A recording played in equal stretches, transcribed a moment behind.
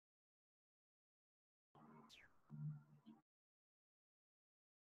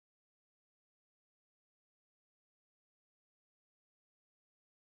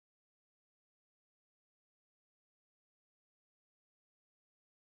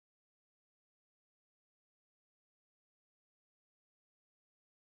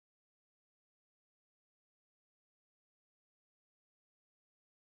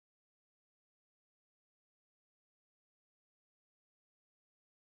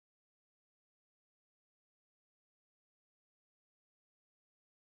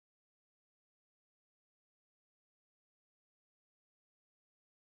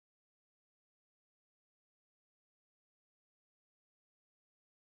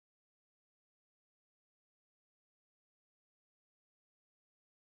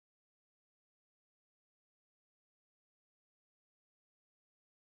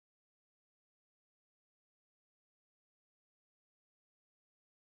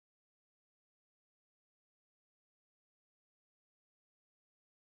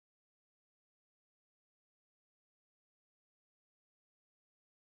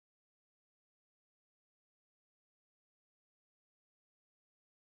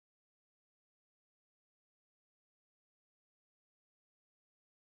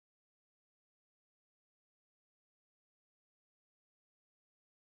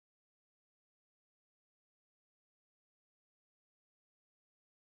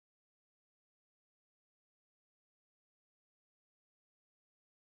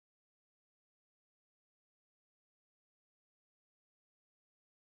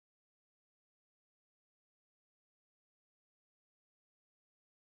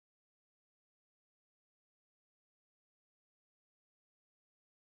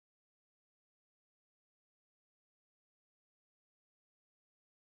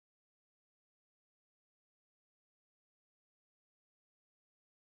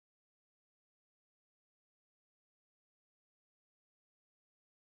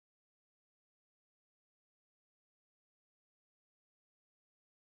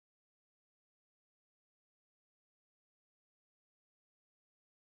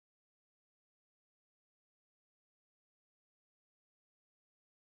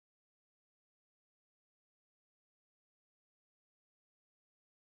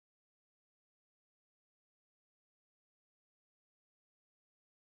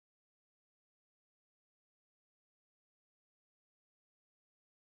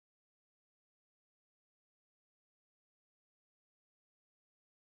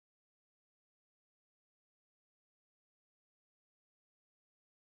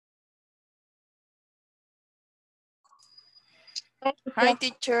Hi,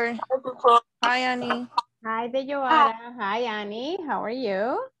 teacher. Hi, Annie. Hi, Deyoara. Hi, Annie. How are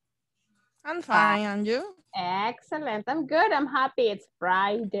you? I'm fine, and you? Excellent. I'm good. I'm happy. It's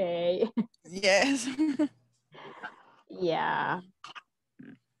Friday. Yes. Yeah.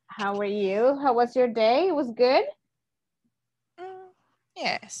 How are you? How was your day? It was good?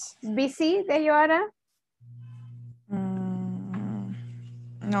 Yes. Busy, Deyoara? Mm,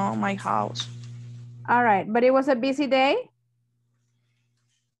 no, my house. All right. But it was a busy day?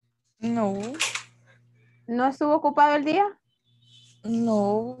 No, ¿No estuvo ocupado el día?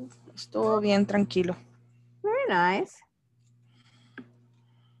 no, estuvo bien tranquilo. Very nice.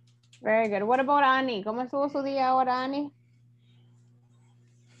 Very good. What about Annie? ¿Cómo estuvo su día ahora, Annie?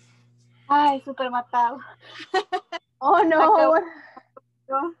 Ay, súper matado. Oh, no.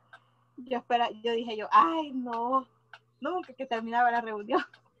 Yo dije ay, no, nunca que terminaba la reunión.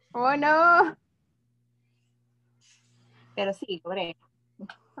 Oh, no. Pero sí, logré.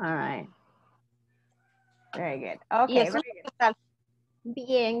 All right. Very good. ¿Y Okay, eso very good. qué tal?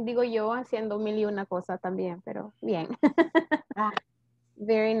 Bien, digo yo, haciendo mil y una cosa también, pero bien.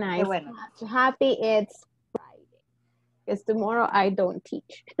 Very nice. Qué bueno. Happy it's Friday. Because tomorrow I don't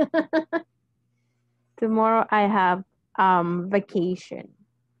teach. Tomorrow I have vacation.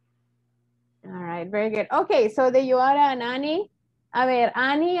 All right, very good. Okay, so de Yoara and Annie. A ver,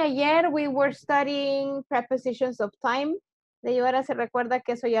 Annie, ayer we were studying prepositions of time. De Yoara se recuerda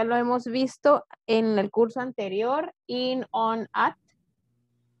que eso ya lo hemos visto en el curso anterior, in, on, at.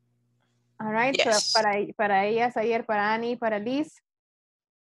 All right, Yes. so para ellas ayer, para Annie, para Liz,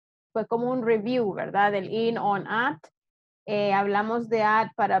 fue como un review, ¿verdad? Del in, on, at. Hablamos de at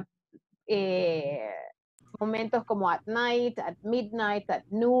para momentos como at night, at midnight, at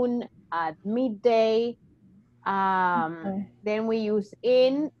noon, at midday. Then we use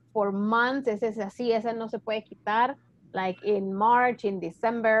in for months. Ese es así, esa no se puede quitar. Like in March, in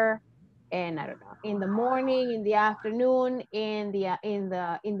December, and I don't know, in the morning, in the afternoon, in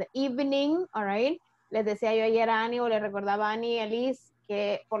the evening, all right. Les decía yo ayer a Annie, o le recordaba a Annie y Elise,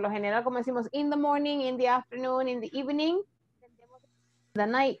 que por lo general como decimos in the morning, in the afternoon, in the evening, the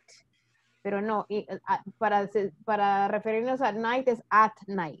night. Pero no, para referirnos a night es at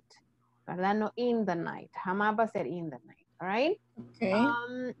night, ¿verdad? No in the night, jamás va a ser in the night, all right? Okay.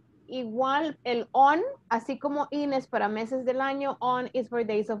 Igual el on, así como in es para meses del año, on is for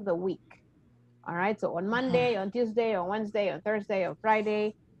days of the week. All right, so on Monday, on Tuesday, on Wednesday, on Thursday, on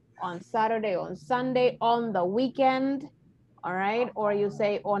Friday, on Saturday, on Sunday, on the weekend, all right? Or you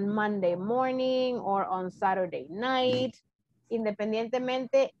say on Monday morning or on Saturday night,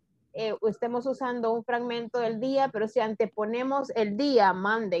 independientemente estemos usando un fragmento del día, pero si anteponemos el día,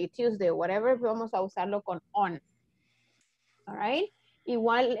 Monday, Tuesday, whatever, vamos a usarlo con on, all right?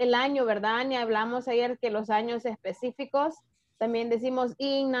 Igual el año, ¿verdad? Ni hablamos ayer que los años específicos, también decimos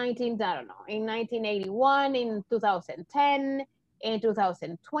in 1981, in 2010, in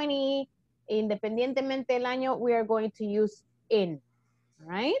 2020, independientemente del año, we are going to use in,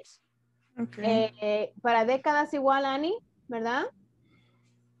 right? Okay. Para décadas igual, Annie, ¿verdad?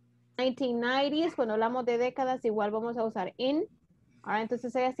 1990s, cuando hablamos de décadas, igual vamos a usar in. Right,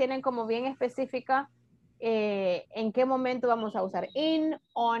 entonces ellas tienen como bien específica en qué momento vamos a usar in,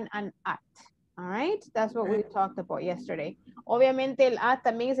 on, and at. All right, that's what we talked about yesterday. Obviamente el at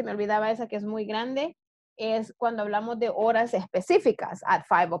también, se me olvidaba esa que es muy grande, es cuando hablamos de horas específicas, at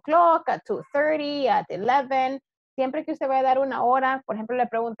 5 o'clock, at 2:30, at 11. Siempre que usted vaya a dar una hora, por ejemplo, le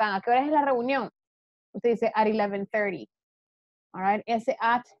preguntan, ¿a qué hora es la reunión? Usted dice, at 11:30. All right, ese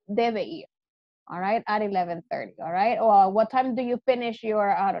at debe ir. All right, at 11:30, all right? Or what time do you finish your,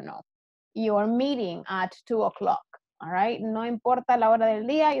 I don't know, your meeting at 2 o'clock, all right? No importa la hora del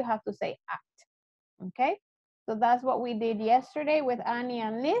día, you have to say at, okay? So that's what we did yesterday with Annie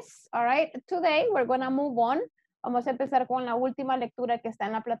and Liz, all right? Today we're gonna move on. Vamos a empezar con la última lectura que está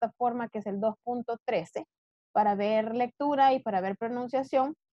en la plataforma, que es el 2.13, para ver lectura y para ver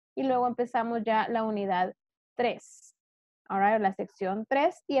pronunciación, y luego empezamos ya la unidad 3, all right? La sección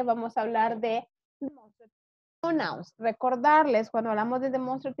 3, y vamos a hablar de demonstrative pronouns. Recordarles, cuando hablamos de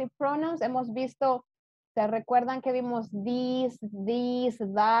demonstrative pronouns, hemos visto, ¿se recuerdan que vimos these,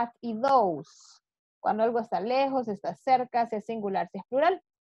 that y those? Cuando algo está lejos, está cerca, si es singular, si es plural.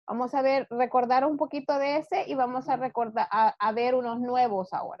 Vamos a ver, recordar un poquito de ese y vamos a recordar, a ver unos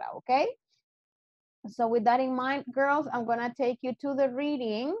nuevos ahora, ¿ok? So with that in mind, girls, I'm going to take you to the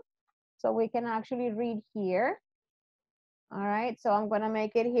reading so we can actually read here. All right, so I'm gonna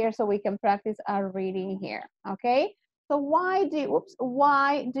make it here so we can practice our reading here, okay? So why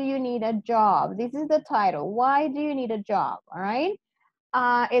do you need a job? This is the title, why do you need a job, all right?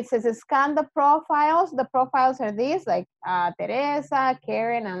 It says scan the profiles. The profiles are these, like Teresa,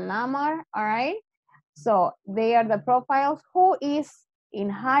 Karen, and Lamar, all right? So they are the profiles. Who is in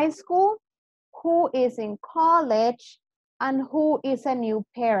high school, who is in college, and who is a new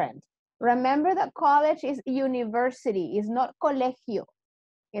parent. Remember that college is university, it's not colegio.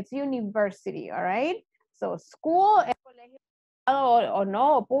 It's university, all right? So school, or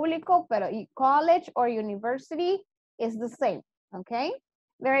no, público, pero college or university is the same, okay?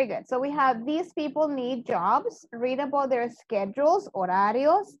 Very good. So we have these people need jobs. Read about their schedules,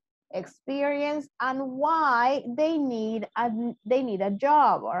 horarios, experience, and why they need a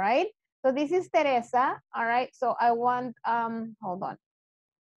job, all right? So this is Teresa, all right? So I want, hold on.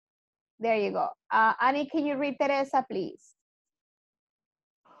 There you go. Annie, can you read Teresa, please?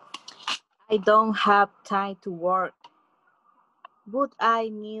 I don't have time to work, but I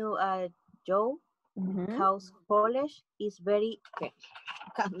knew a job because college is very,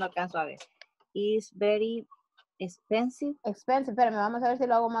 no alcanzo a ver, is very expensive. Expensive, espérame, vamos a ver si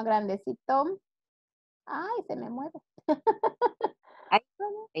lo hago más grandecito. Ay, se me mueve.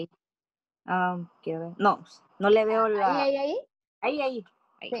 Quiero ver. No, no le veo la... Ahí. Ahí.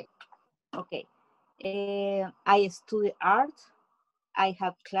 Sí. Okay. I study art. I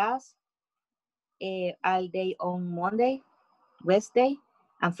have class all day on Monday, Wednesday,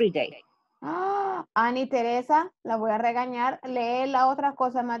 and Friday. Ani Teresa, la voy a regañar. Lee las otras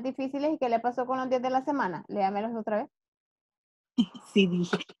cosas más difíciles y qué le pasó con los días de la semana. Léamelos otra vez. Sí,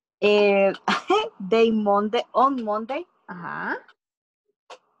 dije. On Monday. Ajá.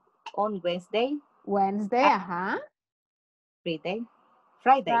 On Wednesday. Wednesday, ajá. Friday.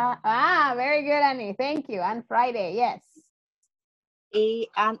 Very good, Annie. Thank you. And Friday, yes.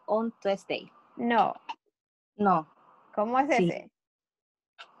 And on Tuesday. No. ¿Cómo es ese?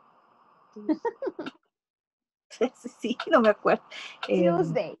 Sí, no me acuerdo.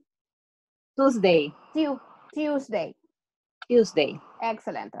 Tuesday. Tuesday.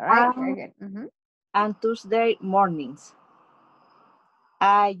 Excellent. All right. Very good. And Tuesday mornings.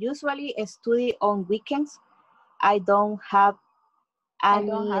 I usually study on weekends. I don't have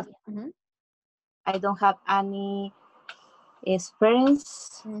any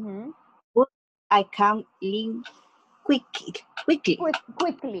experience, but I can learn quickly.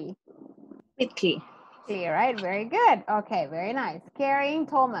 All right, very good. Okay, very nice. Karen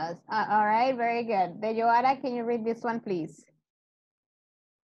Thomas. All right, very good. Deyoara, can you read this one, please?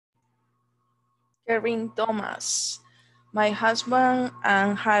 Karen Thomas. My husband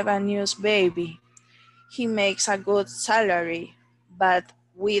and have a new baby. He makes a good salary, but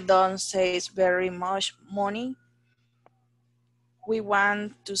we don't save very much money. We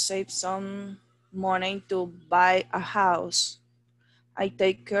want to save some money to buy a house. I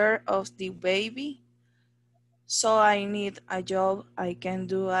take care of the baby, so I need a job I can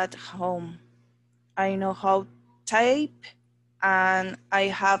do at home. I know how to type and I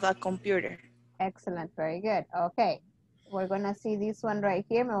have a computer. Excellent, very good. Okay, we're gonna see this one right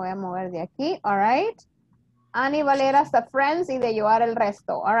here. Me voy a mover de aquí, all right? Annie Valera hasta friends y de llevar el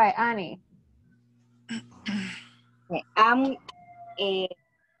resto. All right, Annie. I'm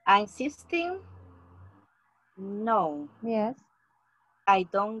insisting. No. Yes. I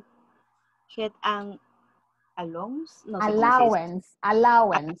don't get an allowance. No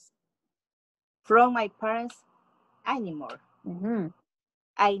Allowance. From my parents anymore.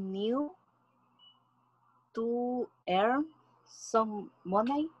 I need to earn some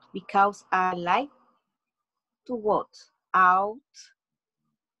money because I like to work out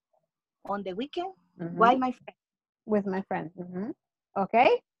on the weekend with my friends.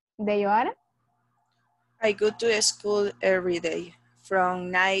 Okay, Deyoara? I go to school every day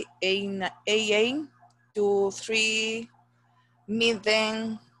from 9 a.m. to 3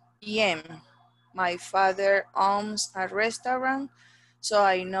 midday p.m. My father owns a restaurant, so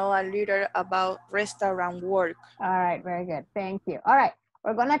I know a little about restaurant work. All right, very good. Thank you. All right,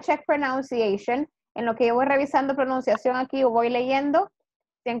 we're going to check pronunciation. En lo que yo voy revisando pronunciación aquí o voy leyendo,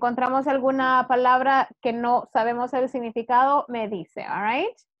 si encontramos alguna palabra que no sabemos el significado, me dice, all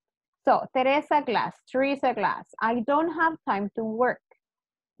right? So, Teresa Glass. I don't have time to work,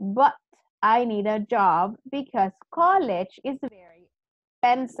 but I need a job because college is very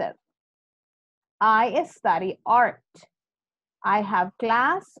expensive. I study art. I have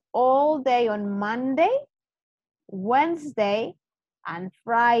class all day on Monday, Wednesday, and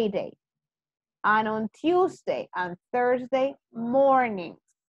Friday, and on Tuesday and Thursday mornings.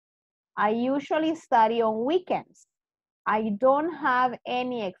 I usually study on weekends. I don't have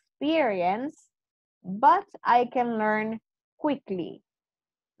any experience, but I can learn quickly.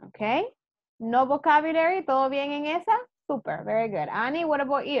 Okay? No vocabulary, ¿todo bien en esa? Super, very good. Annie, what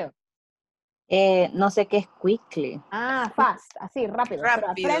about you? No sé qué es quickly. Fast, así, rápido. Pero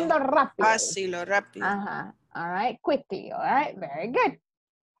aprendo rápido. Fácil o rápido. Ajá, all right, quickly, all right, very good.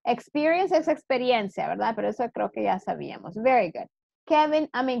 Experience es experiencia, ¿verdad? Pero eso creo que ya sabíamos. Very good.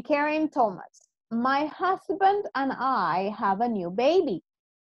 Karen Thomas. My husband and I have a new baby.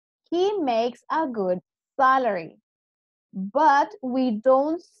 He makes a good salary, but we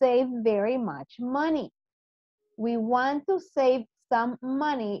don't save very much money. We want to save some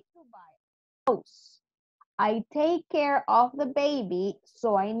money to buy a house. I take care of the baby,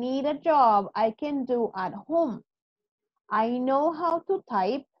 so I need a job I can do at home. I know how to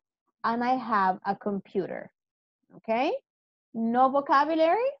type and I have a computer. Okay? No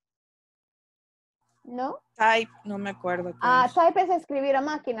vocabulary? No? Type, no me acuerdo. Type es escribir a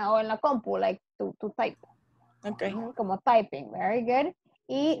máquina o en la compu, like to type. Okay. Como typing, very good.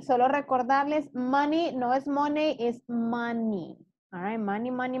 Y solo recordarles, money no es money, es money. All right, money,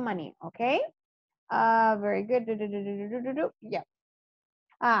 money, money, okay? Very good.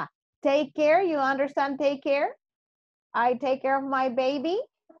 Yeah. Take care, you understand take care? I take care of my baby.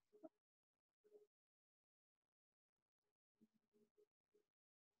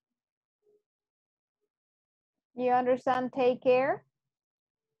 You understand take care?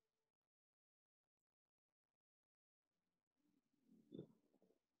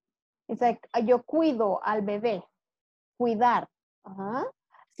 It's like, yo cuido al bebé. Cuidar.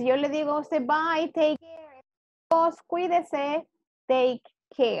 Si yo le digo a usted, bye, take care. Vos, cuídese, take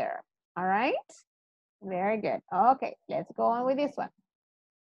care. All right? Very good. Okay, let's go on with this one.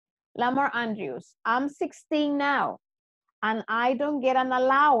 Lamar Andrews, I'm 16 now, and I don't get an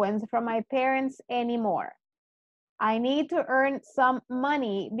allowance from my parents anymore. I need to earn some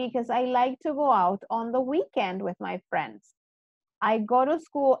money because I like to go out on the weekend with my friends. I go to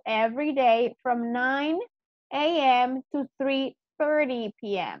school every day from 9 a.m. to 3:30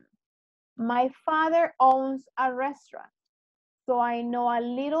 p.m. My father owns a restaurant, so I know a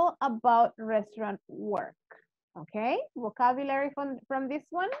little about restaurant work. Okay, vocabulary from this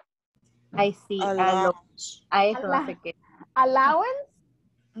one. I see. Allowance. A eso no sé qué. Allowance.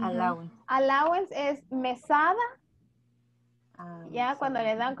 Allowance. Allowance es mesada. Ya cuando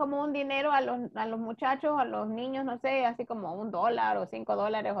le dan como un dinero a los muchachos, a los niños, no sé, así como $1 o $5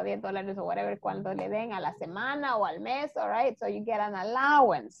 o $10 o whatever, cuando le den a la semana o al mes, all right? So you get an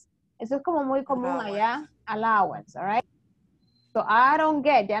allowance. Eso es como muy común allá, allowance, all right? So I don't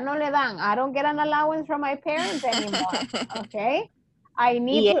get, ya no le dan, I don't get an allowance from my parents anymore, okay? I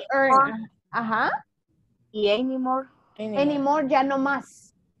need to earn, ¿Y anymore? Anymore ya no más.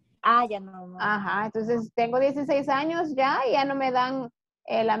 Ya no. Entonces tengo 16 años ya y ya no me dan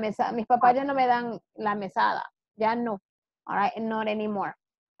la mesa, mis papás ya no me dan la mesada, ya no. All right, not anymore.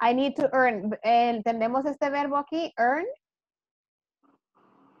 I need to earn. ¿Entendemos este verbo aquí? Earn.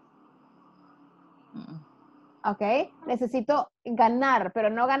 Ok, necesito ganar,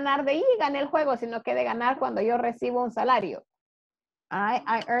 pero no ganar de gané el juego, sino que de ganar cuando yo recibo un salario. All right,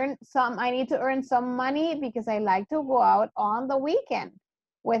 I need to earn some money because I like to go out on the weekend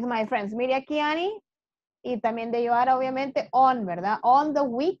with my friends. Mire aquí, Annie, y también de llevar obviamente on, ¿verdad? On the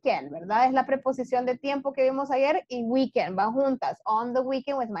weekend, ¿verdad? Es la preposición de tiempo que vimos ayer y weekend, van juntas. On the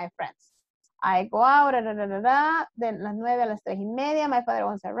weekend with my friends. I go out, de las 9 a las 3:30. My father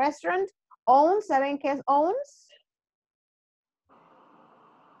owns a restaurant. Owns, ¿saben qué es owns?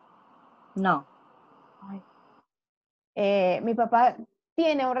 No. Mi papá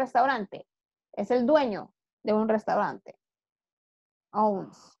tiene un restaurante. Es el dueño de un restaurante.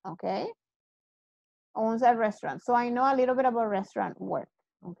 Owns, okay? Owns a restaurant. So I know a little bit about restaurant work,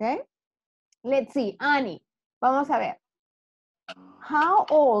 okay? Let's see, Annie. Vamos a ver. How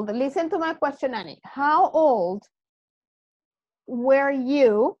old, listen to my question, Annie. How old were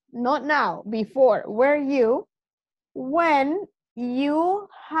you, not now, before, were you when you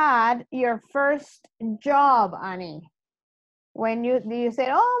had your first job, Annie? When you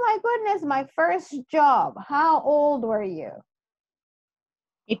said, oh my goodness, my first job. How old were you?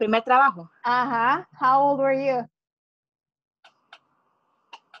 Mi primer trabajo. How old were you?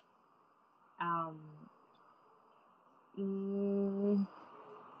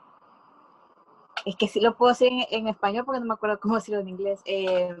 Es que sí lo puedo decir en español porque no me acuerdo cómo decirlo en inglés.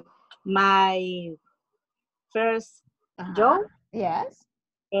 My first job. Yes.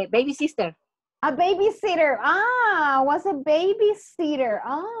 Baby sister. A babysitter. Was a babysitter.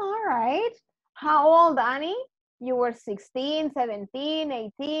 All right. How old, Annie? You were 16, 17,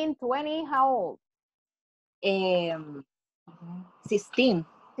 18, 20. How old? 16.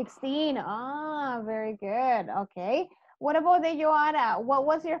 16. Very good. Okay. What about the Joanna? What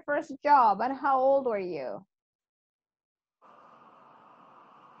was your first job and how old were you?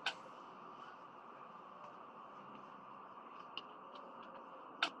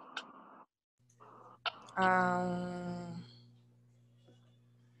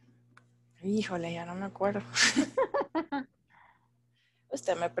 Híjole, ya no me acuerdo.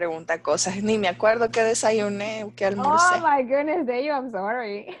 Usted me pregunta cosas, ni me acuerdo qué desayuné o qué almorcé. Oh my goodness, Dayo, I'm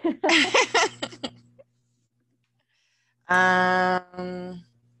sorry. I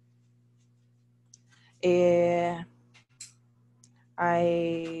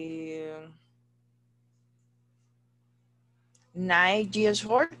 9 years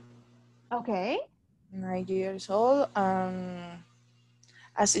old. Okay. 9 years old.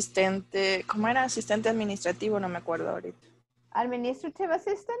 Asistente, ¿cómo era? Asistente administrativo, no me acuerdo ahorita. Administrative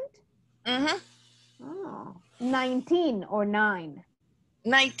assistant? Uh-huh. Oh, 19 or 9?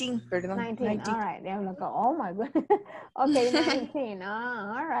 19, perdón. 19. All right. I'm like, oh my goodness. Okay, 19.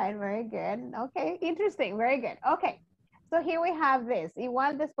 All right. Very good. Okay, interesting. Very good. Okay. So here we have this.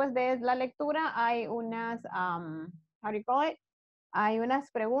 Igual después de la lectura hay unas, how do you call it? Hay unas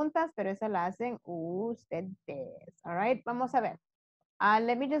preguntas, pero esas las hacen ustedes. All right. Vamos a ver.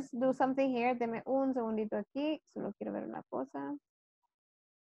 Let me just do something here. Deme un segundito aquí. Solo quiero ver una cosa.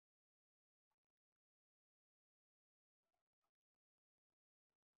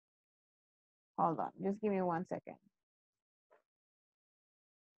 Hold on. Just give me 1 second.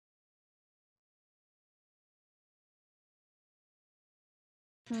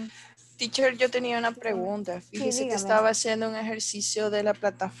 Teacher, yo tenía una pregunta. Fíjese que dígame. estaba haciendo un ejercicio de la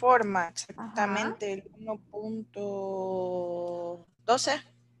plataforma, exactamente el 1.12.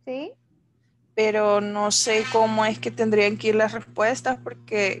 Sí. Pero no sé cómo es que tendrían que ir las respuestas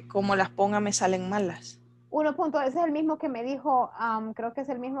porque como las ponga me salen malas. 1 punto, ese es el mismo que me dijo, creo que es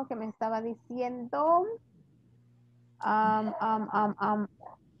el mismo que me estaba diciendo.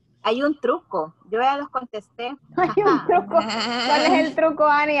 Hay un truco. Yo ya los contesté. Hay un truco. ¿Cuál es el truco,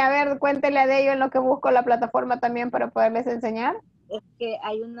 Ani? A ver, cuéntele de ello en lo que busco la plataforma también para poderles enseñar. Es que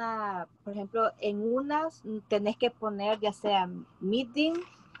hay una, por ejemplo, en unas tenés que poner ya sea meeting,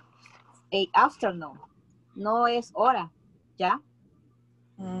 afternoon. No es hora, ¿ya?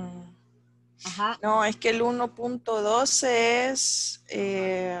 Ajá. No, es que el 1.12 es...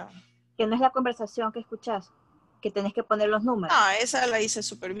 Que no es la conversación que escuchas, que tenés que poner los números. No, esa la hice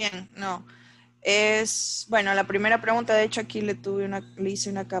súper bien. No, es... Bueno, la primera pregunta, de hecho, aquí le hice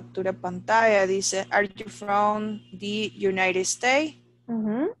una captura de pantalla. Dice, ¿Are you from the United States?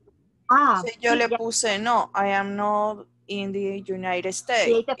 Entonces, yo le puse, no, I am not in the United States.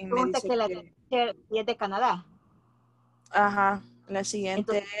 Y ahí te Y me pregunta dice que la que... teacher es de Canadá. Ajá. La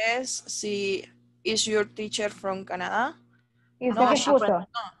siguiente Entonces, es, si, ¿is your teacher from Canada? ¿Y usted No, qué she's puso? not.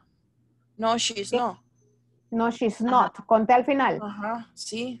 No, she's ¿qué? not. No, she's not. Conté al final. Ajá,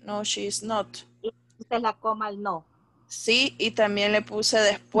 sí, no, she's not. Y usted la coma al no. Sí, y también le puse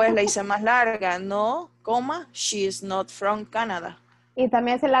después, la hice más larga. No, coma, she's not from Canada. Y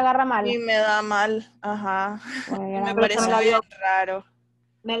también se la agarra mal. Y me da mal, ajá. Bueno, Y me Pero parece bien raro.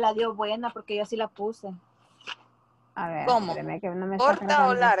 me la dio buena porque yo sí la puse. A ver, ¿Cómo? espéreme que no me está ¿Corta o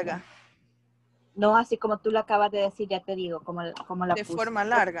cargando larga? esto. No, así como tú lo acabas de decir, ya te digo, como la De puse. forma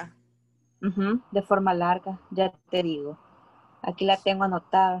larga. De forma larga, ya te digo. Aquí la tengo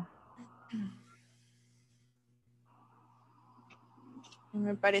anotada. Y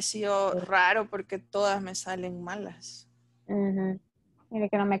me pareció raro porque todas me salen malas. Mire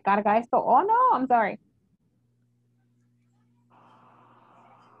que no me carga esto. Oh, no, I'm sorry.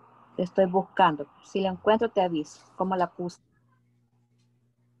 Te estoy buscando. Si la encuentro, te aviso. ¿Cómo la puse?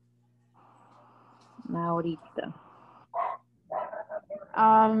 Ahorita.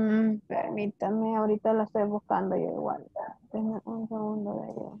 Permítame, ahorita la estoy buscando yo igual. Denme un segundo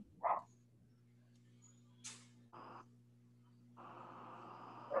de ello.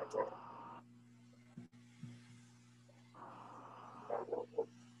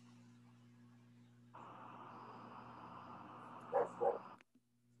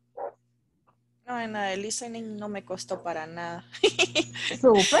 No, en la de listening no me costó para nada.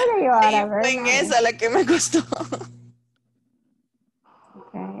 Súper, yo ahora, Fue en esa la que me costó.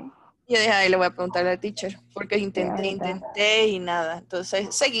 Okay. Yo dije, ahí le voy a preguntar al teacher, porque ahorita. intenté y nada.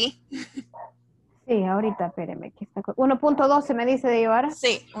 Entonces, seguí. Sí, ahorita, espéreme. 1.12 me dice de llevar.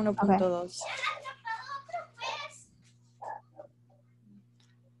 Sí, 1.2.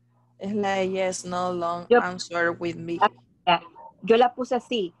 Es la de yes, no, long answer with me. Yo la puse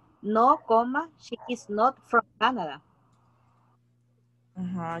así. No, coma, she is not from Canada.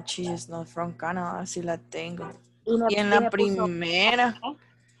 Ajá, she is not from Canada, así la tengo. Y en la primera.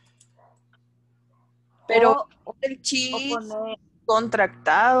 Pero el cheese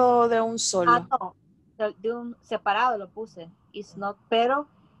contractado de un solo. No, de un separado lo puse. Is not, pero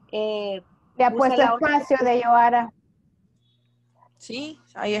le ha puesto espacio de Yoara. Sí,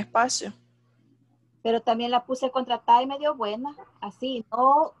 hay espacio. Pero también la puse contratada y medio buena. Así,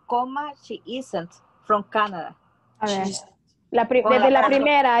 no, coma, she isn't from Canada. A ver. She's- Desde la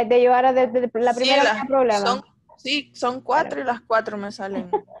primera, de yo ahora desde la Sí, primera no hay problema. son 4 y las 4 me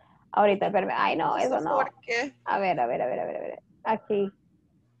salen. Ahorita, espérame. Ay, no, No sé eso no. por qué. A ver. Aquí.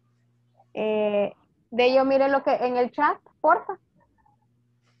 De yo mire lo que en el chat, porfa.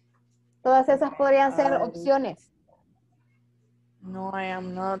 Todas esas podrían ser Ay. opciones. No, I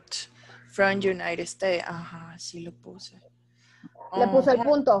am not from United States. Ajá, sí lo puse. Le puso el Ajá.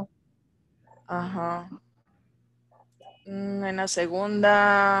 punto. Ajá. En la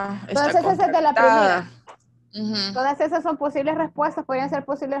segunda Todas está esas es de la contratada. primera. Ujú. Todas esas son posibles respuestas, podrían ser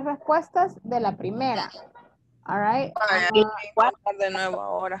posibles respuestas de la primera. All right. Vaya, ¿Y voy a intentar de nuevo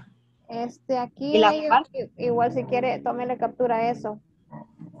ahora. Aquí ¿Y la ellos, cuarta? igual si quiere, tómele captura a eso.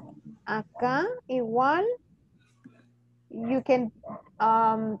 Acá, igual, you can,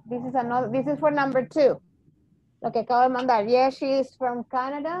 this is for number 2. Lo que acabo de mandar. Yes, she is from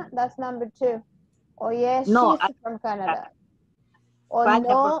Canada. That's number 2. O yes, No, she's from Canada. O falta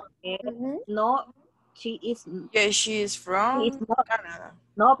no. porque no, she is Yes, she is from not. Canada.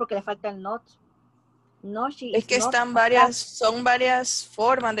 No, porque le falta el not. No, she Es is que not. son varias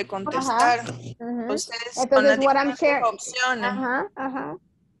formas de contestar. Ustedes con Entonces, las what I'm diferentes sharing. opciones. Ajá.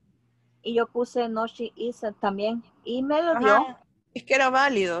 Y yo puse no, she isn't también. Y me lo dio. Ajá. Es que era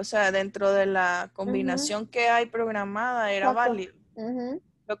válido, o sea, dentro de la combinación que hay programada era Exacto. válido.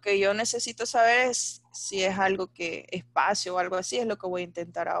 Lo que yo necesito saber es si es algo que espacio o algo así, es lo que voy a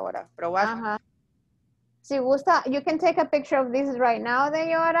intentar ahora probar. Ajá. Si gusta, you can take a picture of this right now,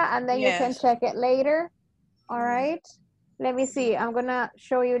 Deyora, and then you can Yes. check it later. All right. Let me see. I'm gonna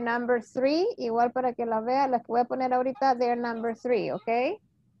show you number 3. Igual para que la vea. Las que voy a poner ahorita, they're number 3, okay?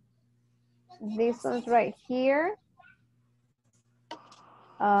 This one's right here.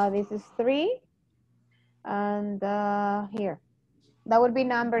 This is 3. And here. That would be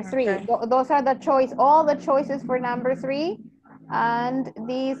number 3. Okay. Those are the choice, all the choices for number 3. And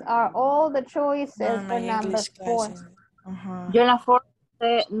these are all the choices for number 4. Yo en la forma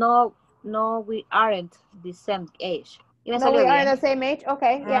no, we aren't the same age. Y me No, salió we are bien. the same age.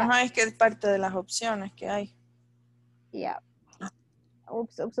 Okay, yeah. Ajá, es que es parte de las opciones que hay. Yeah.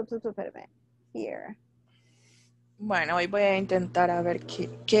 Oops, espérame. Here. Bueno, hoy voy a intentar a ver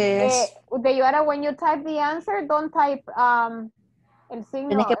qué es. Deyora, when you type the answer, don't type el signo.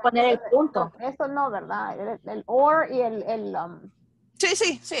 Tienes que poner el punto. Esto no, ¿verdad? El or y el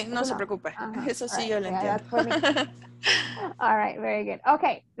Sí, no se no. preocupe. Eso sí All yo right. lo Yeah, entiendo. that's for me. All right, very good.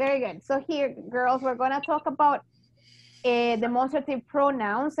 Okay, very good. So here, girls, we're going to talk about demonstrative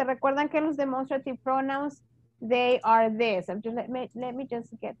pronouns. ¿Se recuerdan que los demonstrative pronouns, they are this? Let me just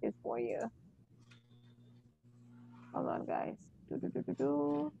get this for you. Hold on, guys.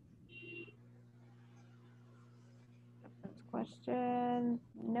 Question.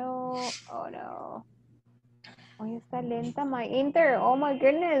 No. Oh, no. Hoy está lenta my inter. Oh, my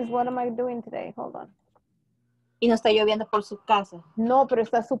goodness. What am I doing today? Hold on. Y no está lloviendo por su casa. No, pero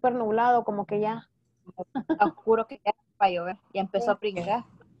está súper nublado, como que ya. Está oscuro que ya va a llover. Ya empezó a pringar.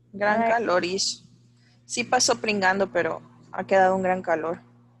 Gran calor hizo. Sí pasó pringando, pero ha quedado un gran calor.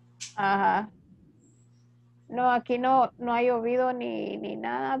 Ajá. No, aquí no ha llovido ni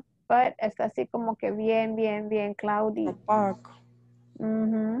nada, but está así como que bien cloudy. Opaco.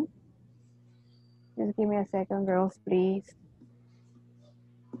 Just give me a second, girls, please.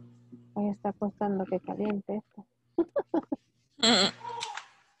 Hoy está costando que caliente esto.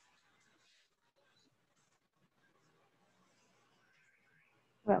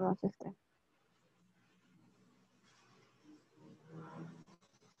 Vamos este.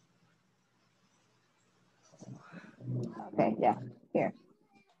 Okay, yeah, here.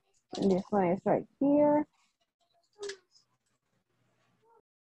 And this one is right here.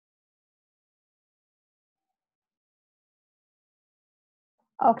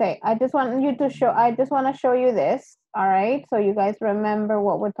 Okay, I just want to show you this, all right? So you guys remember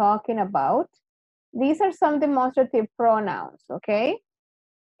what we're talking about. These are some demonstrative pronouns, okay?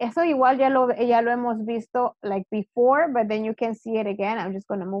 Eso igual ya lo hemos visto like before, but then you can see it again. I'm just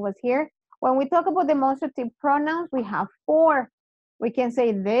going to move us here. When we talk about demonstrative pronouns, we have 4. We can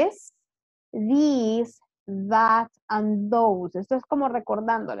say this, these, that, and those. Esto es como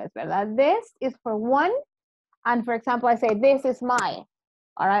recordándoles, ¿verdad? This is for one, and for example, I say, this is my,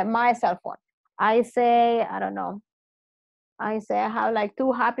 all right, my cell phone. I say, I don't know, I say I have like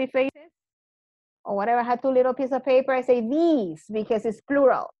 2 happy faces, or whatever, I had 2 little pieces of paper, I say these, because it's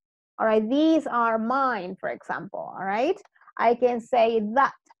plural. All right, these are mine, for example, all right? I can say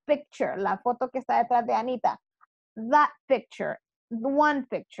that picture, la foto que está detrás de Anita, that picture, one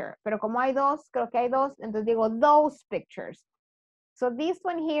picture. Pero como hay dos, creo que hay dos, entonces digo those pictures. So this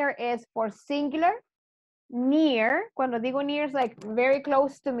one here is for singular, near. Cuando digo near is like very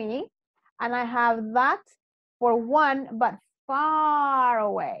close to me. And I have that for one, but far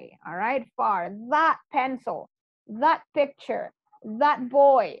away. All right, far. That pencil, that picture, that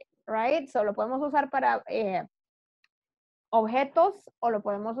boy, right? So lo podemos usar para objetos o lo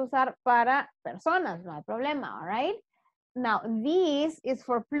podemos usar para personas, no hay problema, all right? Now, this is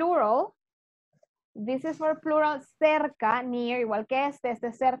for plural. This is for plural, cerca, near, igual que este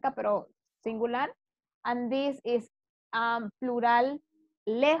es cerca, pero singular. And this is plural,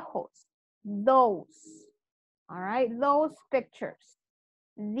 lejos, those. All right, those pictures.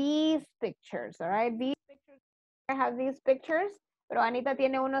 These pictures, all right? These pictures, I have these pictures, pero Anita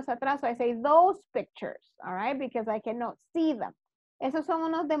tiene unos atrás, so I say those pictures, all right? Because I cannot see them. Esos son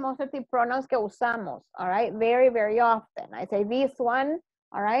unos demonstrative pronouns que usamos, all right? Very, very often. I say this one,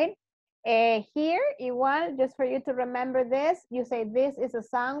 all right? Here, igual, just for you to remember this, you say this is a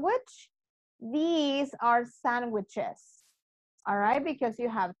sandwich. These are sandwiches, all right? Because you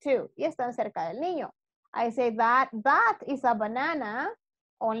have two. Y están cerca del niño. I say that is a banana,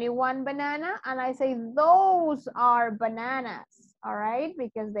 only one banana, and I say those are bananas, all right?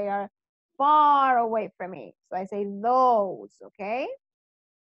 Because they are far away from me. So I say those, okay?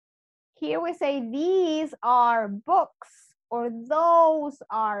 Here we say these are books or those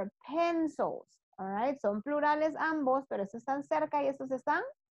are pencils, all right? Son plurales ambos, pero estos están cerca y estos están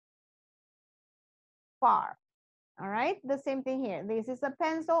far, all right? The same thing here. This is a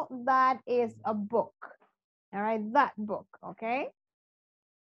pencil, that is a book, all right? That book, okay?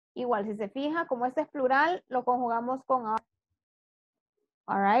 Igual, si se fija, como este es plural, lo conjugamos con are.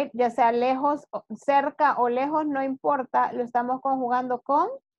 All right, ya sea lejos, cerca o lejos, no importa, lo estamos conjugando con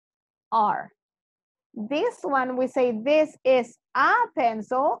are. This one, we say this is a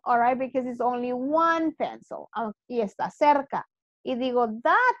pencil, all right, because it's only one pencil, y está cerca. Y digo,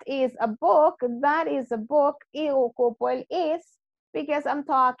 that is a book, y ocupo el is, because I'm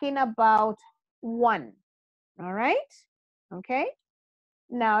talking about one, all right, okay?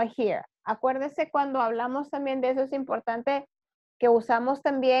 Now here, acuérdese cuando hablamos también de eso, es importante que usamos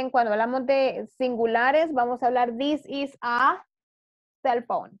también, cuando hablamos de singulares, vamos a hablar, this is a cell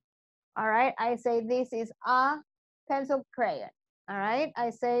phone. All right, I say this is a pencil crayon. All right,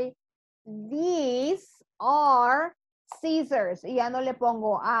 I say these are scissors. Y ya no le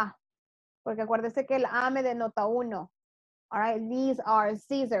pongo a, porque acuérdese que el a me denota uno. All right, these are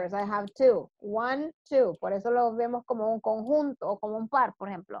scissors. I have two. One, two. Por eso lo vemos como un conjunto o como un par, por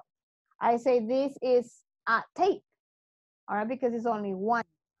ejemplo. I say this is a tape. All right, because it's only one.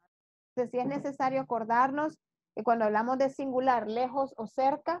 Entonces, si es necesario acordarnos que cuando hablamos de singular, lejos o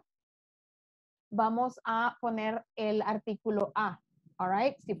cerca, vamos a poner el artículo a. All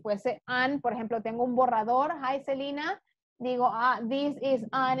right, si fuese an, por ejemplo, tengo un borrador. Hi, Selena. Digo, this is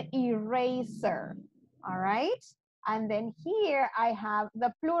an eraser. All right. And then here I have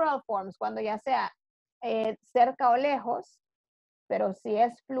the plural forms, cuando ya sea cerca o lejos, pero si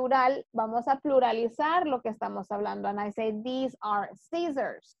es plural, vamos a pluralizar lo que estamos hablando. And I say, these are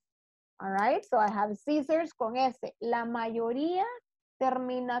scissors. All right, so I have scissors con S. La mayoría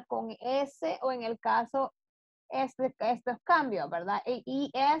termina con S o en el caso, estos cambios, ¿verdad?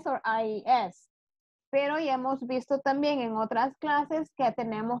 ES o IES. Pero ya hemos visto también en otras clases que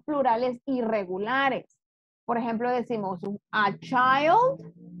tenemos plurales irregulares. Por ejemplo, decimos a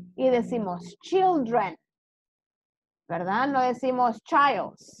child y decimos children, ¿verdad? No decimos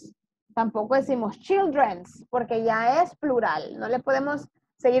childs, tampoco decimos children's, porque ya es plural. No le podemos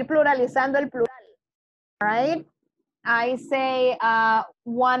seguir pluralizando el plural, right? I say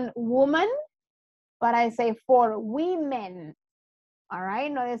one woman, but I say four women, all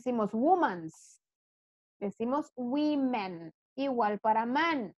right? No decimos womans, decimos women. Igual para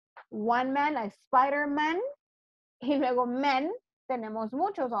man. One man, a Spider-Man. Y luego men, tenemos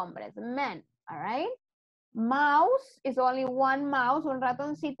muchos hombres, men, all right? Mouse is only one mouse, un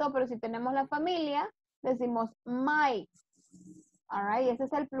ratoncito, pero si tenemos la familia, decimos mice, all right? Ese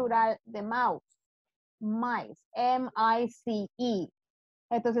es el plural de mouse, mice, M-I-C-E.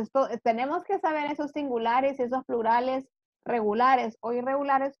 Entonces, tenemos que saber esos singulares, esos plurales regulares o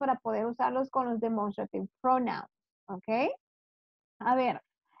irregulares para poder usarlos con los demonstrative pronouns, ¿ok? A ver,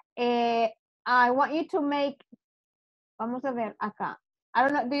 I want you to make. Vamos a ver acá. I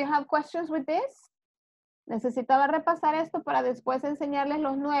don't know, do you have questions with this? Necesitaba repasar esto para después enseñarles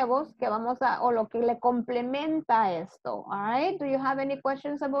los nuevos que vamos a, o lo que le complementa esto. All right, do you have any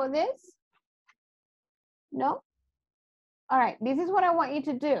questions about this? No? All right, this is what I want you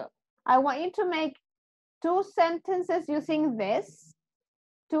to do. I want you to make two sentences using this,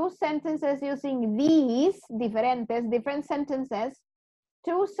 two sentences using these, different sentences,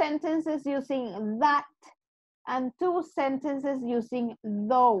 two sentences using that, and two sentences using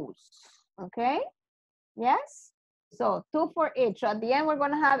those, okay? Yes? So 2 for each. So at the end, we're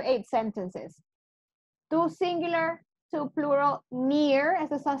going to have 8 sentences. 2 singular, 2 plural, near,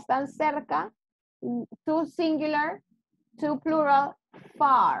 esos están cerca. 2 singular, 2 plural,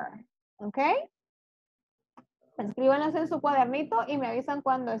 far, okay? Escríbanlas en su cuadernito y me avisan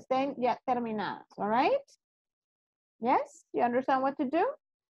cuando estén ya terminadas, all right? Yes? You understand what to do?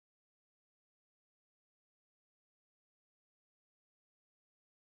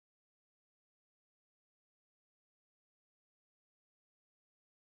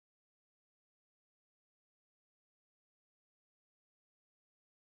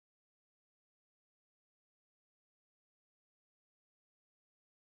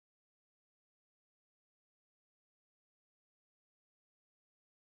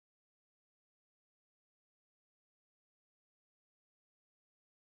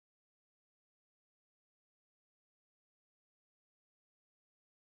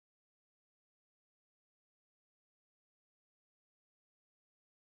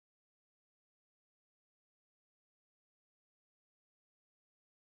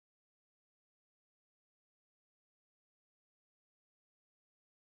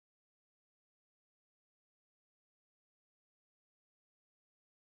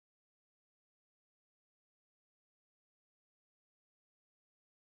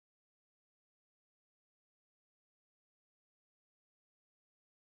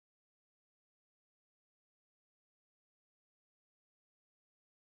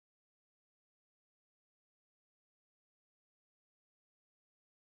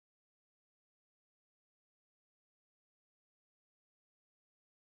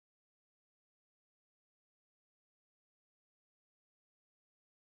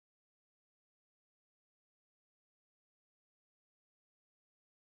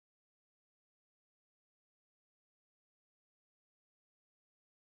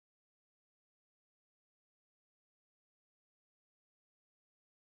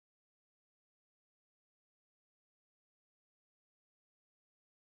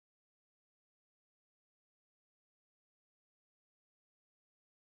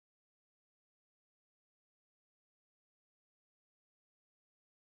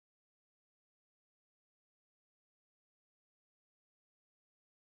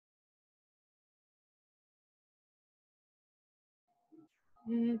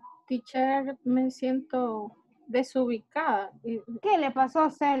 Teacher, me siento desubicada. ¿Qué le pasó,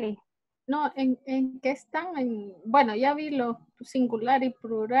 Celi? No, ¿en qué están? Bueno, ya vi lo singular y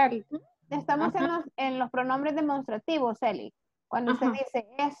plural. Estamos Ajá. en los pronombres demostrativos, Celi. Cuando usted Ajá. dice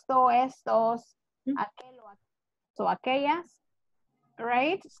esto, estos, Mm. aquel o aquellas,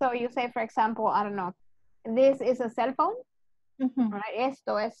 right? So you say, for example, I don't know, this is a cell phone. Ujú. Right?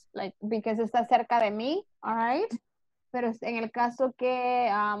 Esto es, like, because está cerca de mí, all right? Pero en el caso que,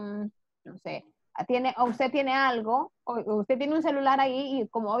 no sé, o usted tiene algo, o usted tiene un celular ahí y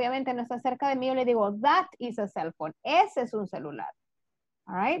como obviamente no está cerca de mí, yo le digo, that is a cell phone. Ese es un celular.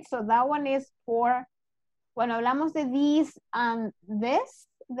 All right, so that one is for, cuando hablamos de these and this,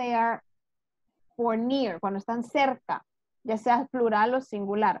 they are for near, cuando están cerca, ya sea plural o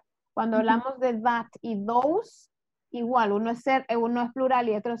singular. Cuando hablamos de that y those, igual, uno es plural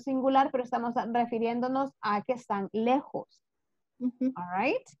y otro es singular, pero estamos refiriéndonos a que están lejos. All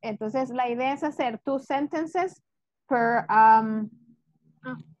right. Entonces, la idea es hacer 2 sentences per,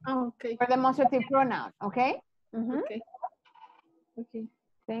 Okay. per demonstrative pronoun, okay? Okay. Okay.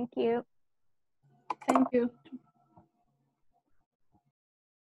 Thank you. Thank you.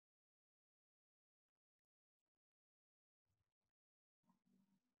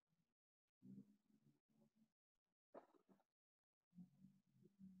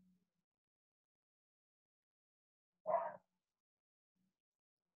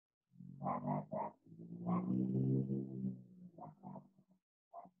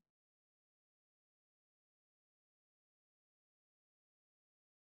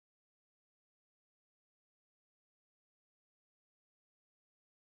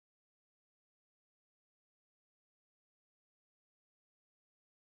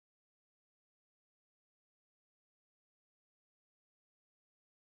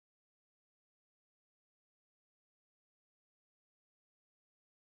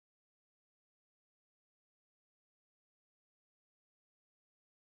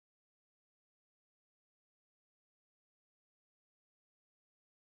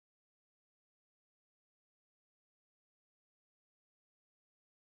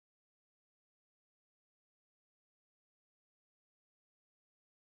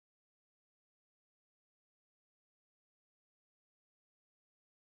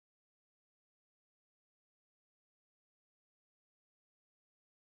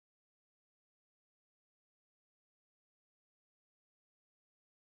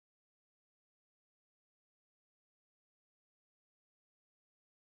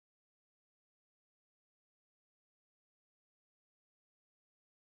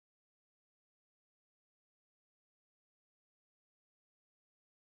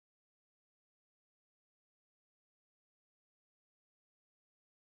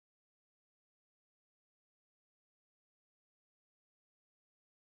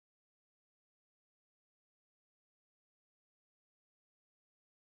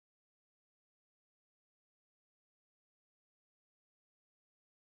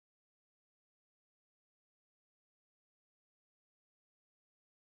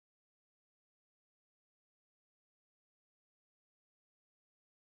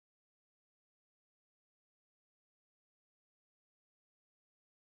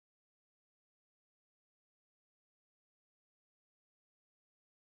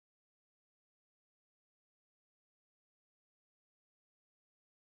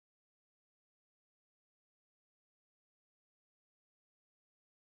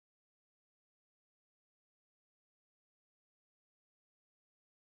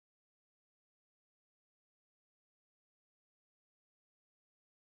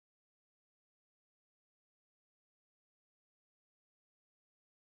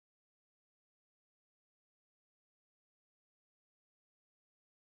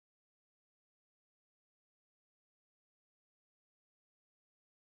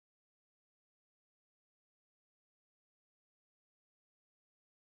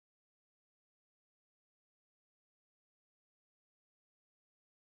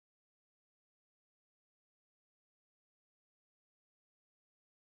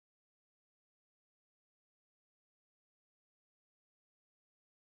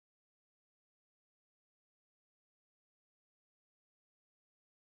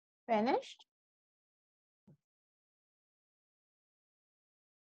 Finished.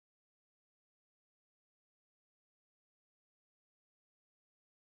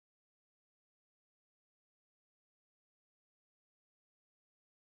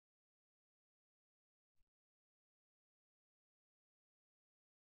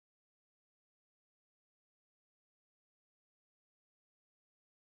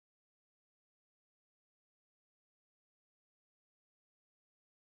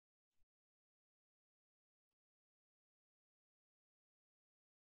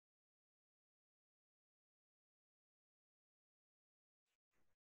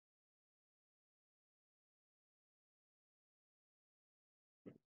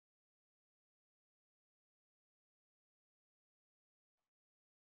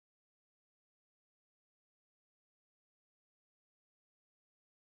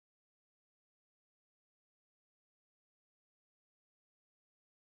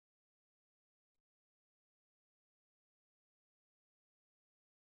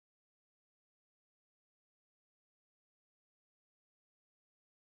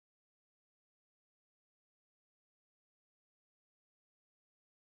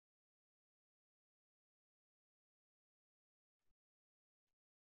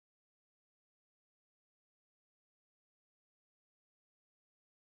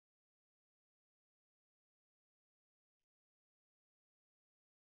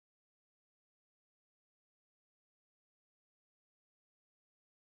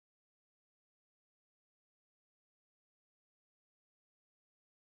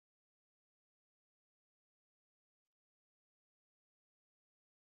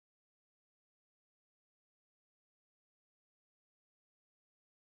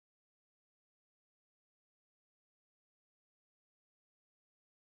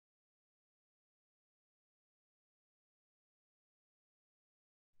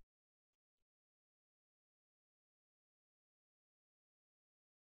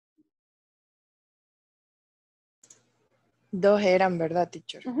 Dos eran, ¿verdad,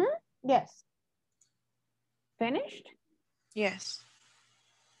 teacher? Yes. Finished? Yes.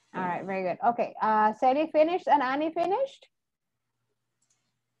 All right, very good. Okay, Sally finished and Annie finished?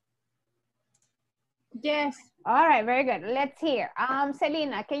 Yes. All right, very good. Let's hear.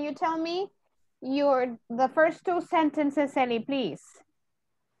 Selena, can you tell me the first two sentences, Sally, please?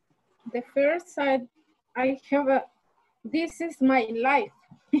 The first side, I have a, this is my life.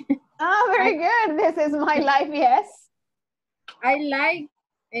 Oh, very good. This is my life, yes. I like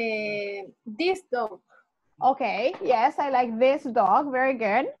this dog. Okay, yes, I like this dog. Very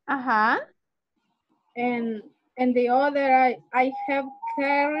good. Uh-huh. And the other, I have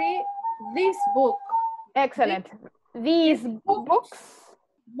carried this book. Excellent. These books.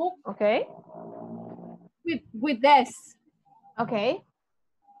 Book Okay. with this. Okay.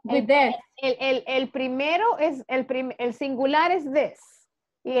 With that. El primero es, el singular es this.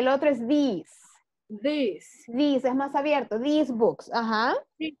 Y el otro es these. This. These es más abierto. These books. Ajá.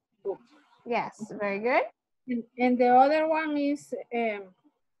 This book. Yes, very good. And the other one is, I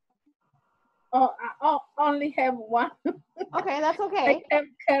only have one. Okay, that's okay. I have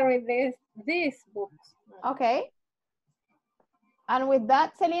carried these books. Okay. And with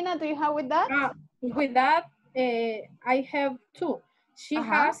that, Selena, do you have with that? With that, I have two. She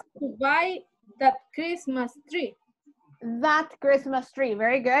has to buy that Christmas tree. That Christmas tree.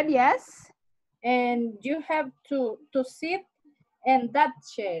 Very good. Yes. And you have to sit in that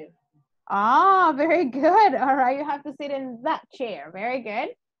chair. Ah, very good. All right, you have to sit in that chair. Very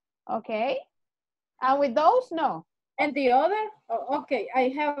good. Okay. And with those, no. And the other, okay, I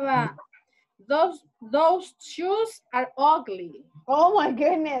have those shoes are ugly. Oh my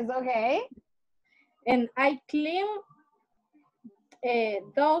goodness. Okay. And I clean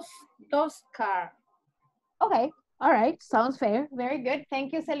those cars. Okay. All right. Sounds fair. Very good.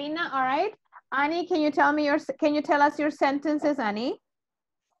 Thank you, Selena. All right. Annie, can you tell us your sentences, Annie?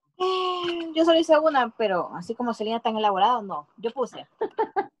 Yo solo hice una, pero así como Selena tan elaborado, no. Yo puse.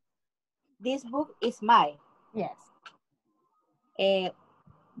 This book is mine. Yes.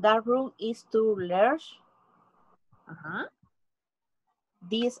 That room is too large.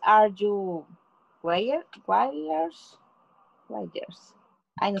 These are your wires.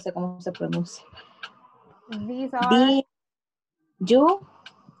 Ay, no sé cómo se pronuncia. These are. You.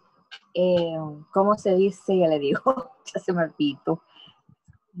 ¿Cómo se dice? Ya le digo. Ya se me olvidó.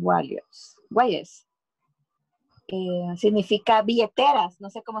 Wires. Significa billeteras. No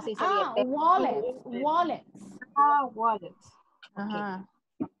sé cómo se dice billeteras. Wallets. Wallets. Ajá.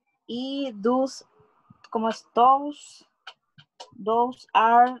 Okay. Y those, como es those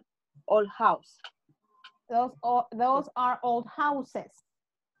are old house. Those are old houses.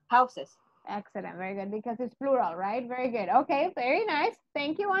 houses. Excellent, very good, because it's plural, right? Very good. Okay, very nice.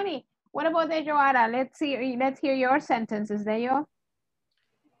 Thank you, Annie. What about the Joara? Let's hear your sentences, Deyo.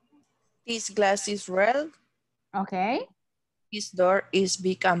 This glass is red. Okay. This door is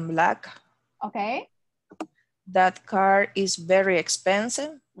big and black. Okay. That car is very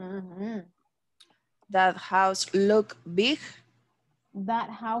expensive. That house look big. That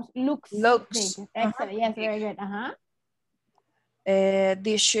house looks big. Excellent. Yes, big. very good.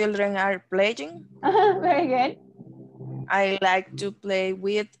 These children are playing. Very good. I like to play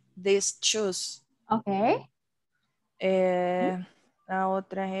with these shoes. Okay. La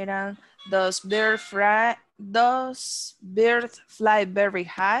otra eran those birds fly very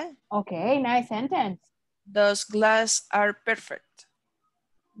high. Okay, nice sentence. Those glasses are perfect.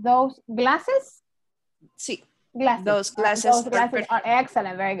 Those glasses? Sí. Glasses. Those glasses are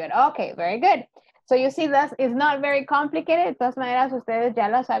excellent. Very good. Okay, very good. So you see that is not very complicated. De todas maneras, ustedes ya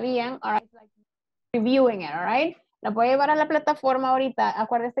lo sabían. All right, like reviewing it, all right? La voy a llevar a la plataforma ahorita.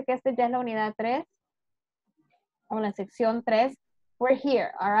 Acuérdense que este ya es la unidad 3 o la sección 3. We're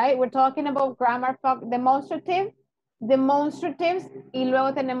here, all right? We're talking about grammar, demonstratives, y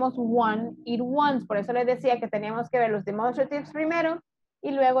luego tenemos one, it ones. Por eso les decía que teníamos que ver los demonstratives primero y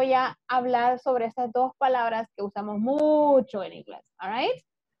luego ya hablar sobre estas dos palabras que usamos mucho en inglés, all right?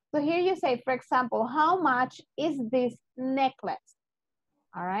 So here you say, for example, how much is this necklace?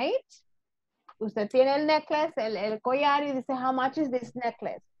 All right? Usted tiene el necklace, el collar, y dice, how much is this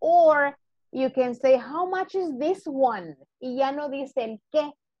necklace? Or you can say, how much is this one? Y ya no dice el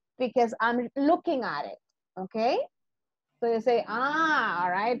qué, because I'm looking at it, okay? So you say, all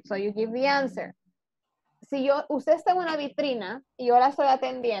right, so you give the answer. Si usted está en una vitrina y yo la estoy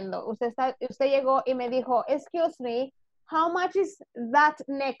atendiendo, usted llegó y me dijo, excuse me, how much is that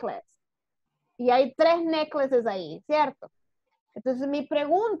necklace? Y hay 3 necklaces ahí, ¿cierto? Entonces mi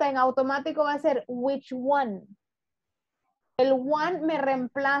pregunta en automático va a ser, which one? El one me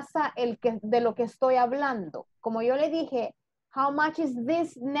reemplaza de lo que estoy hablando. Como yo le dije, how much is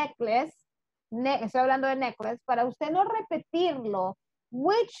this necklace? Estoy hablando de necklace. Para usted no repetirlo,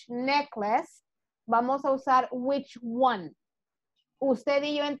 which necklace, vamos a usar which one. Usted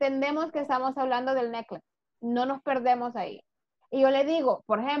y yo entendemos que estamos hablando del necklace. No nos perdemos ahí. Y yo le digo,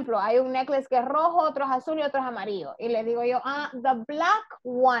 por ejemplo, hay un necklace que es rojo, otro es azul y otro es amarillo. Y le digo yo, the black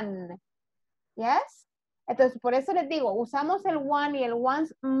one. Yes? Entonces, por eso les digo, usamos el one y el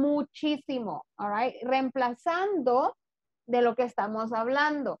ones muchísimo, all right? Reemplazando de lo que estamos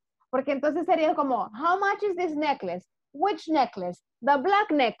hablando. Porque entonces sería como, how much is this necklace? Which necklace? The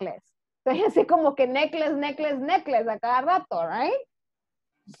black necklace. Entonces, así como que necklace a cada rato, right?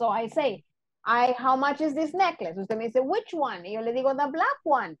 So I say, how much is this necklace? Usted me dice, which one? Y yo le digo, the black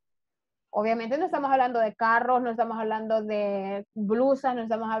one. Obviamente no estamos hablando de carros, no estamos hablando de blusas, no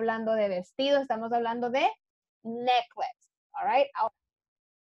estamos hablando de vestidos, estamos hablando de necklace, all right?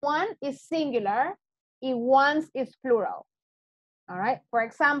 One is singular y ones is plural, all right? For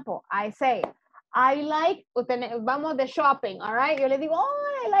example, I say, I like, vamos de shopping, all right? Yo le digo,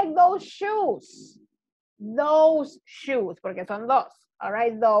 I like those shoes. Those shoes, porque son dos, all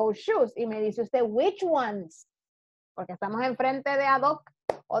right? Those shoes. Y me dice usted, which ones? Porque estamos enfrente de Adoc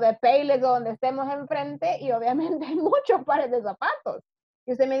o de Payless, donde estemos enfrente, y obviamente hay muchos pares de zapatos.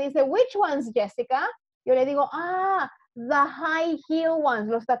 Y usted me dice, which ones, Jessica? Yo le digo, the high heel ones,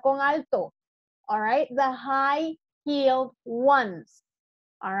 los tacón alto. All right, the high heeled ones.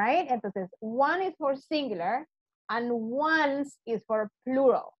 All right, entonces, one is for singular and ones is for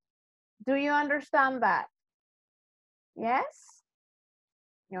plural. Do you understand that? Yes?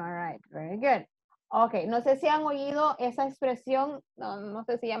 All right, very good. Ok, no sé si han oído esa expresión, no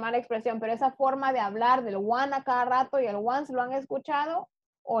sé si llamar expresión, pero esa forma de hablar del one a cada rato y el once, ¿lo han escuchado?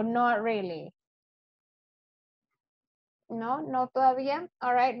 ¿O not really? No, no todavía.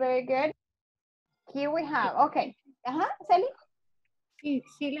 All right, very good. Here we have, ok. Ajá, Celi.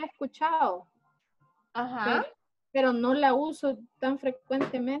 Sí la he escuchado. Ajá. Pero no la uso tan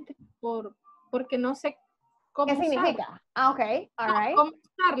frecuentemente porque no sé cómo ¿Qué significa? Ok, all right. Cómo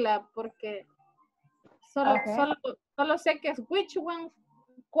usarla, porque solo sé que es which one,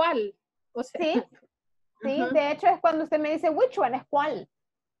 cuál. O sea, sí, de hecho es cuando usted me dice which one es cuál.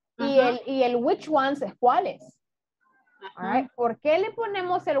 Y el which ones es cuáles. All right. ¿Por qué le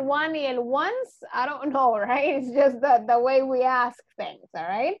ponemos el one y el ones? I don't know, right? It's just the way we ask things, all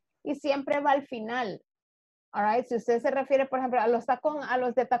right? Y siempre va al final. All right. Si usted se refiere, por ejemplo, a los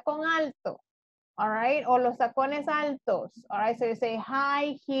de tacón alto, all right, o los tacones altos, all right, so you say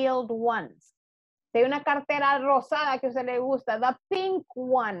high-heeled ones. Si hay una cartera rosada que a usted le gusta, the pink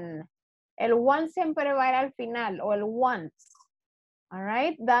one. El one siempre va a ir al final, o el ones. All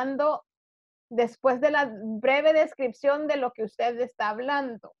right, dando después de la breve descripción de lo que usted está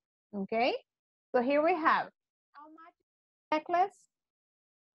hablando. Okay, so here we have, how much is the necklace?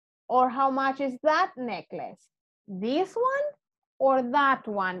 Or how much is that necklace? This one or that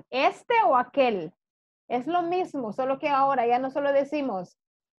one? Este o aquel. Es lo mismo, solo que ahora ya no solo decimos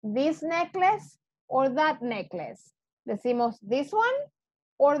this necklace or that necklace. Decimos this one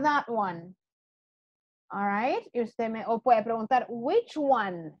or that one. All right. Y usted me o puede preguntar, which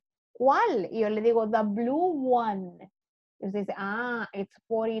one? ¿Cuál? Y yo le digo, the blue one. Y usted dice, it's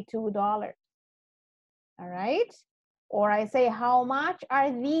 $42. All right. Or I say, how much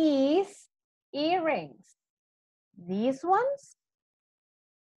are these earrings? These ones?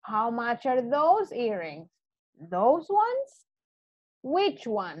 How much are those earrings? Those ones? Which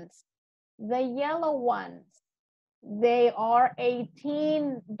ones? The yellow ones. They are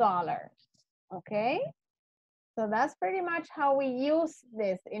 $18. Okay? So that's pretty much how we use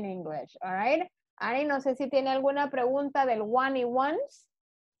this in English. All right? Ani, no sé si tiene alguna pregunta del one y ones.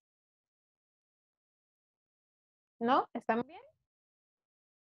 ¿No? ¿Están bien?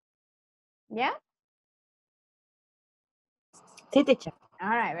 ¿Ya? Sí, teacher. All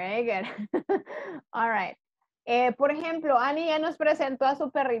right, very good. All right. Por ejemplo, Ani ya nos presentó a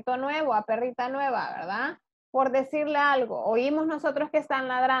su perrito nuevo, a perrita nueva, ¿verdad? Por decirle algo, oímos nosotros que están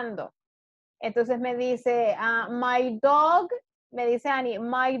ladrando. Entonces me dice, my dog, me dice Ani,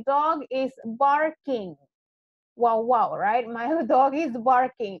 my dog is barking. Wow, wow, right? My dog is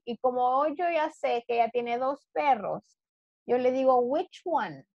barking. Y como yo ya sé que ella tiene dos perros, yo le digo, which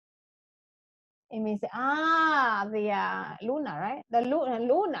one? Y me dice, the Luna, right? The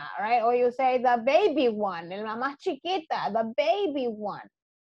Luna, right? Or you say the baby one, la más chiquita, the baby one.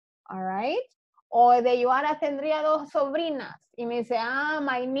 All right? O de Joana tendría dos sobrinas. Y me dice,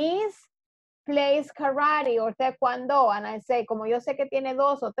 my niece plays karate or taekwondo. And I say, como yo sé que tiene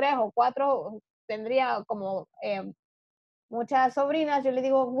dos o tres o cuatro, tendría como muchas sobrinas, yo le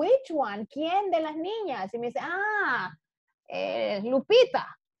digo, which one? ¿Quién de las niñas? Y me dice, Lupita.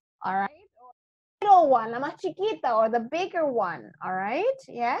 All right? Little one, la más chiquita, or the bigger one, all right?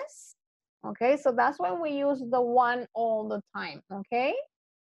 Yes? Okay, so that's when we use the one all the time, okay?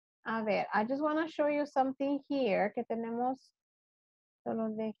 A ver, I just want to show you something here que tenemos, solo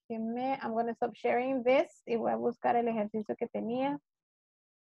déjeme, I'm going to stop sharing this y voy a buscar el ejercicio que tenía.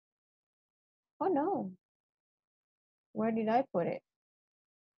 Oh no, where did I put it?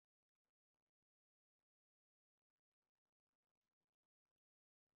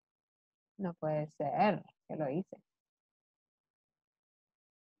 No puede ser que lo hice.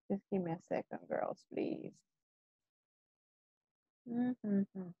 Just give me a second, girls, please.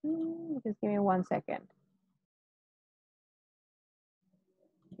 Just give me 1 second.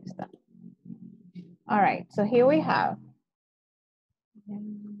 All right, so here we have.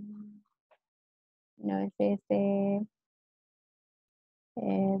 No,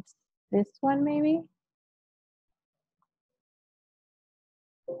 it's this one maybe.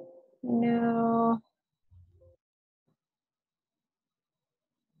 No.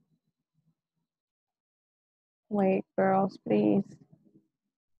 Wait, girls, please.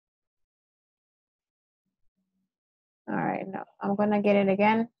 All right, no, I'm gonna get it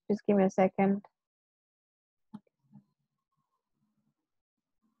again. Just give me a second.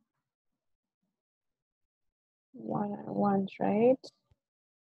 One and ones, right?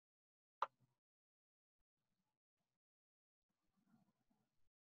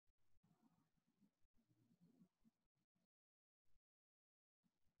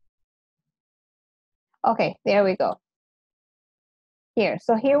 Okay, there we go. Here,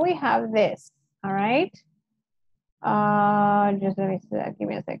 so here we have this, all right? Just let me see that, give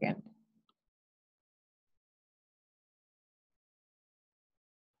me a second.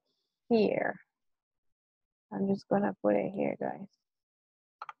 Here, I'm just gonna put it here, guys.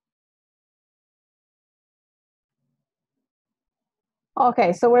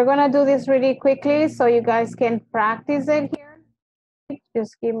 Okay, so we're gonna do this really quickly so you guys can practice it here.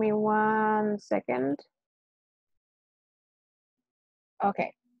 Just give me 1 second.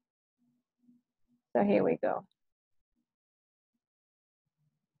 Okay. So here we go.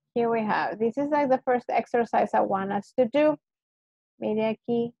 Here we have, this is like the first exercise I want us to do. Mire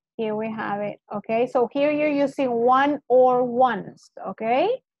aquí, here we have it, okay? So here you're using one or ones, okay?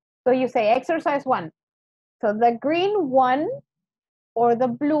 So you say exercise 1. So the green one or the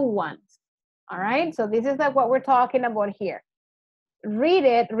blue ones, all right? So this is like what we're talking about here. Read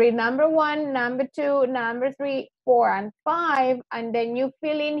it, read number 1, number 2, number 3, 4, and 5, and then you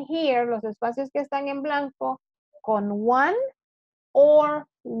fill in here los espacios que están en blanco con one or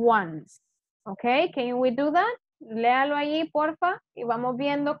ones. Okay, can we do that? Léalo ahí, porfa, y vamos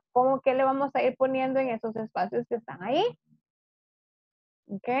viendo cómo que le vamos a ir poniendo en esos espacios que están ahí.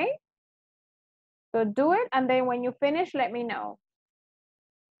 Okay? So do it, and then when you finish, let me know.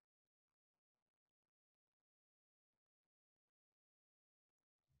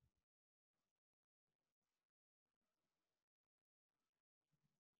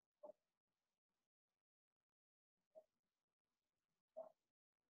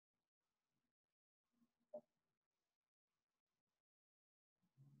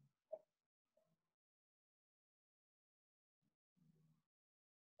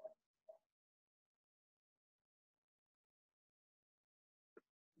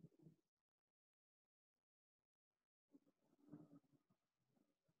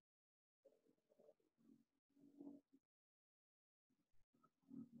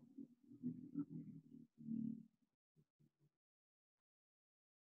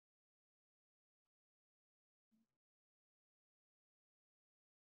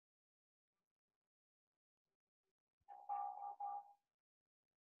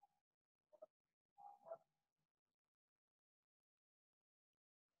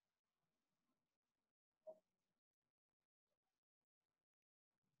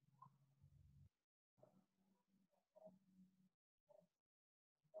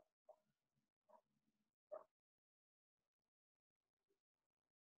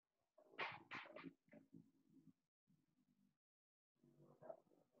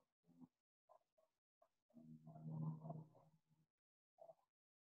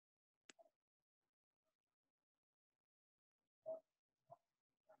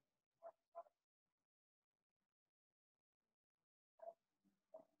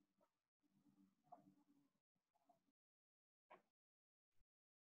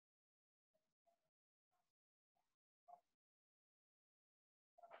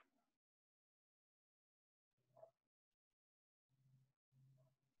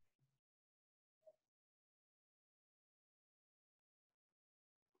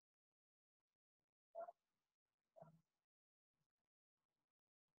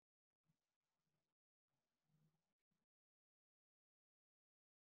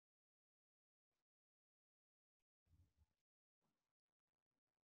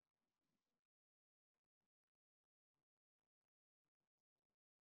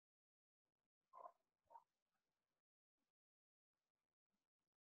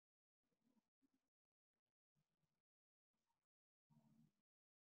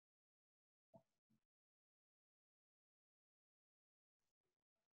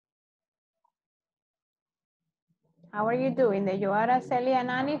 How are you doing? The Joara, Celia, and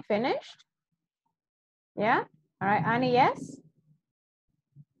Annie finished? Yeah? All right, Annie, yes?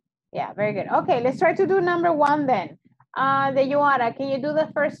 Yeah, very good. Okay, let's try to do number one then. The Joara, can you do the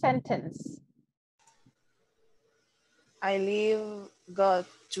first sentence? I live got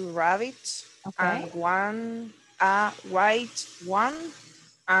two rabbits Okay. and one a white one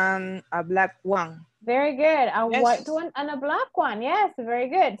and a black one. Very good. A Yes. white one and a black one. Yes, very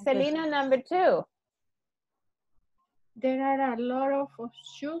good. Selena, number two. There are a lot of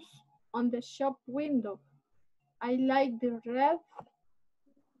shoes on the shop window. I like the red,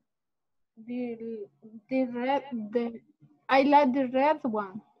 I like the red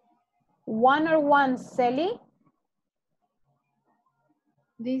one. One or one, Sally?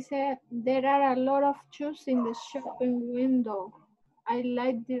 Dice, there are a lot of shoes in the shopping window. I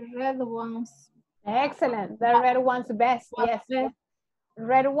like the red ones. Excellent. The red one's best. Yes.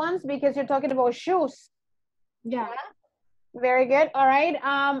 Red ones because you're talking about shoes. Yeah. Very good. All right.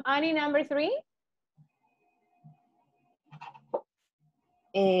 Annie, number three.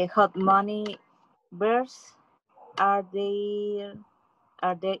 Hot money bears are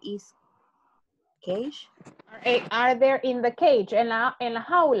there is cage? Are there in the cage? En la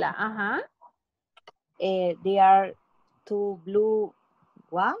jaula. Ajá. They are two blue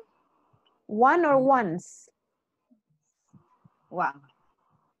one. One or ones? One.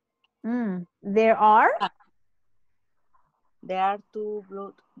 There are? There are two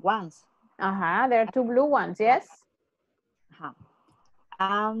blue ones. Ajá, there are two blue ones, yes?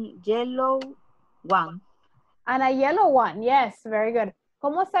 Yellow one. And a yellow one, yes, very good.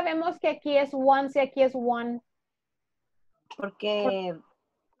 ¿Cómo sabemos que aquí es one si aquí es one? Porque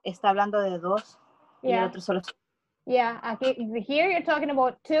está hablando de dos. Y el otro solo. Yeah, aquí, here you're talking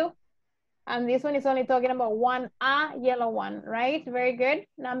about two. And this one is only talking about one, a yellow one, right? Very good.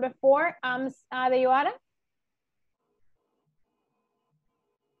 Number four, de Yoara.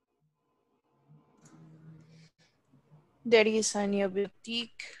 There is a new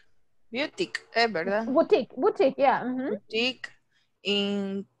boutique, ¿verdad? Boutique, yeah. Boutique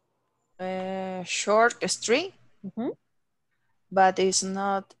in Short Street. but it's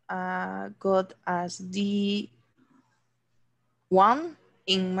not good as the one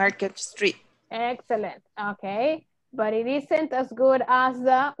in Market Street. Excellent. Okay. But it isn't as good as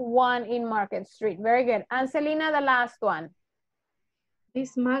the one in Market Street. Very good. And Selena, the last one.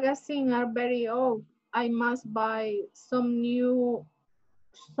 These magazines are very old. I must buy some new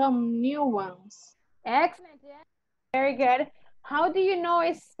ones. Excellent. Yeah. Very good. How do you know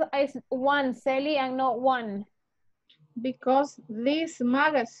it's one, Sally, and not one? Because this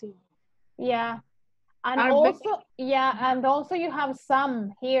magazine. Yeah. And also, yeah, and also you have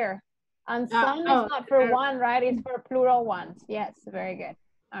some here. And some is not for one, right? It's for plural ones. Yes, very good.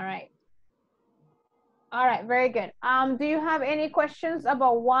 All right. All right, very good. Do you have any questions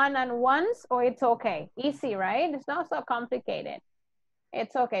about one and ones, or it's okay? Easy, right? It's not so complicated.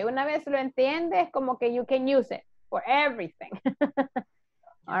 It's okay. Una vez lo entiendes, como que you can use it for everything.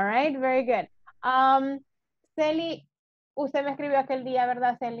 All right, very good. Celi, usted me escribió aquel día,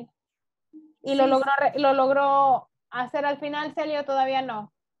 ¿verdad, Celi? ¿Y sí, lo logró hacer al final, Celi, o todavía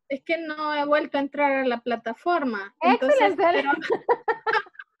no? Es que no he vuelto a entrar a la plataforma. Excelente.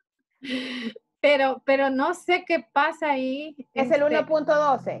 Pero no sé qué pasa ahí. Es el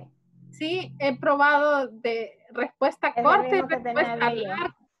 1.12. Sí, he probado de respuesta corta y respuesta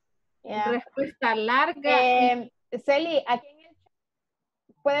larga. Yeah. Respuesta larga. Celi, aquí en el chat,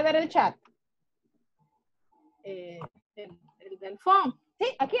 ¿puede ver el chat? El del phone.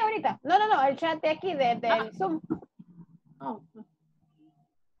 Sí, aquí ahorita. No, el chat de aquí, del Zoom. Oh.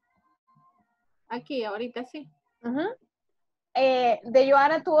 Aquí, ahorita sí. De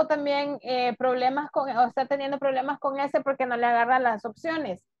Joana tuvo también problemas o está teniendo problemas con ese porque no le agarra las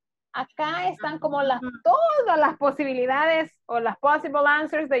opciones. Acá están como todas las posibilidades o las possible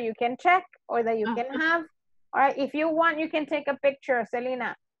answers that you can check or that you can have. All right, if you want, you can take a picture,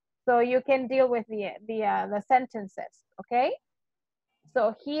 Selena, so you can deal with the sentences, okay?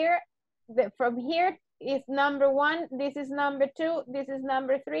 So here, from here is number 1, this is number 2, this is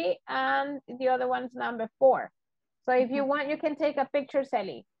number 3, and the other one's number 4. So if you want, you can take a picture,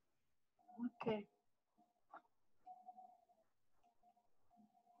 Sally. Okay.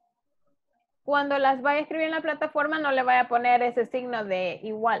 Cuando las vaya a escribir en la plataforma, no le vaya a poner ese signo de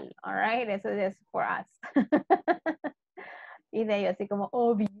igual, all right? Eso es for us. Y de ellos así como,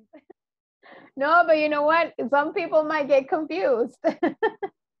 obvio. No, but you know what? Some people might get confused.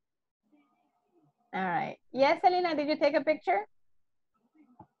 All right. Yes, Selena, did you take a picture?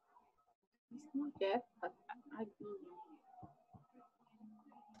 Yes.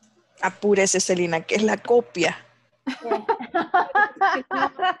 Apúrese, Selena, que es la copia. Yeah.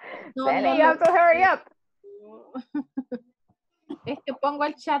 Selena, you have to hurry up. Es que pongo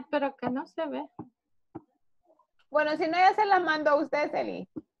el chat, pero que no se ve. Bueno, si no, ya se las mando a usted, Selena.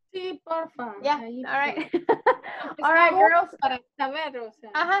 Sí, porfa. Yeah, ahí, all right. All right, girls. Para saber, o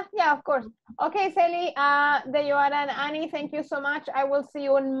sea. Yeah, of course. Okay, Sally, Deyoara and Annie, thank you so much. I will see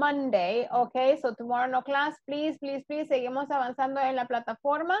you on Monday. Okay, so tomorrow no class. Please, please, please, seguimos avanzando en la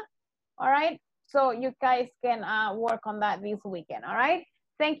plataforma. All right, so you guys can work on that this weekend. All right.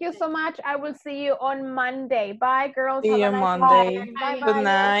 Thank you so much. I will see you on Monday. Bye, girls. See you Monday. Bye, Good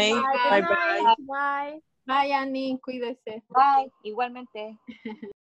night. Bye. Bye. Bye, Annie. Cuídese. Bye. Igualmente.